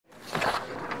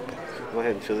Go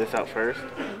ahead and fill this out first.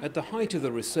 At the height of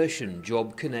the recession,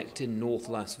 Job Connect in North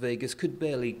Las Vegas could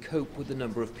barely cope with the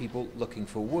number of people looking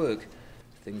for work.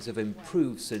 Things have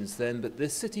improved since then, but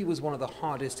this city was one of the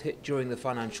hardest hit during the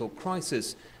financial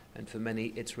crisis, and for many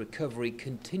its recovery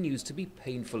continues to be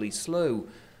painfully slow.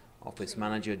 Office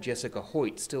manager Jessica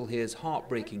Hoyt still hears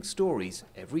heartbreaking stories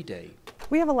every day.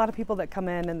 We have a lot of people that come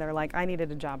in and they're like, I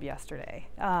needed a job yesterday.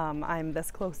 I'm this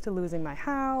close to losing my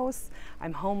house.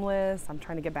 I'm homeless. I'm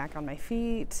trying to get back on my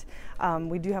feet.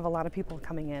 We do have a lot of people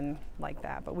coming in like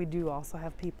that, but we do also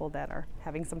have people that are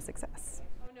having some success.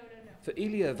 For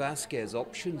Elia Vasquez,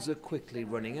 options are quickly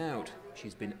running out.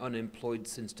 She's been unemployed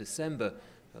since December.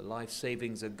 Her life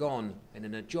savings are gone, and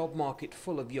in a job market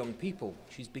full of young people,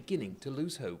 she's beginning to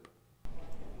lose hope.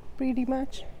 Pretty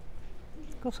much,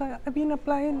 because I've been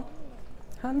applying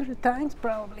 100 times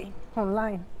probably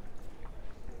online.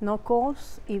 No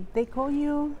calls. If they call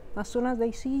you, as soon as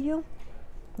they see you,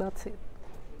 that's it.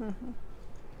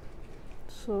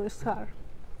 So it's hard.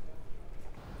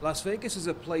 Las Vegas is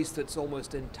a place that's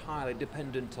almost entirely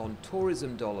dependent on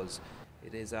tourism dollars.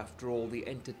 It is, after all, the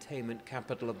entertainment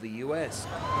capital of the US.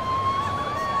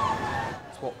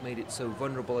 It's what made it so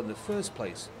vulnerable in the first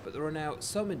place, but there are now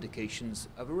some indications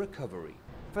of a recovery.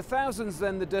 For thousands,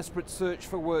 then, the desperate search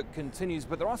for work continues,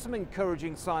 but there are some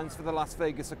encouraging signs for the Las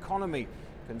Vegas economy.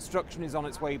 Construction is on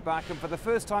its way back, and for the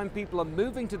first time, people are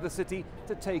moving to the city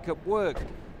to take up work.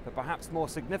 But perhaps more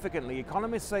significantly,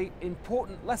 economists say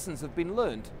important lessons have been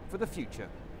learned for the future.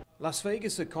 Las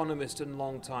Vegas economist and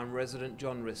longtime resident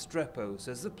John Restrepo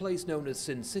says the place known as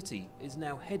Sin City is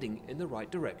now heading in the right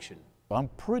direction. I'm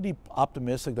pretty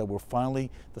optimistic that we're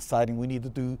finally deciding we need to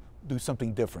do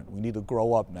something different. We need to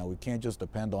grow up now. We can't just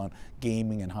depend on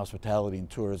gaming and hospitality and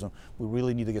tourism. We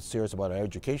really need to get serious about our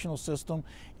educational system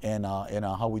and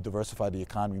how we diversify the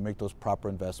economy, make those proper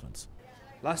investments.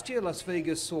 Last year, Las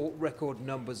Vegas saw record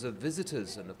numbers of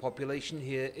visitors, and the population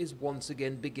here is once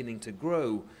again beginning to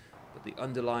grow. But the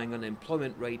underlying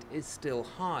unemployment rate is still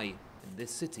high, and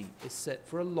this city is set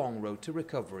for a long road to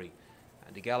recovery.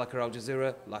 Andy Gallagher, Al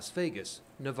Jazeera, Las Vegas,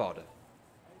 Nevada.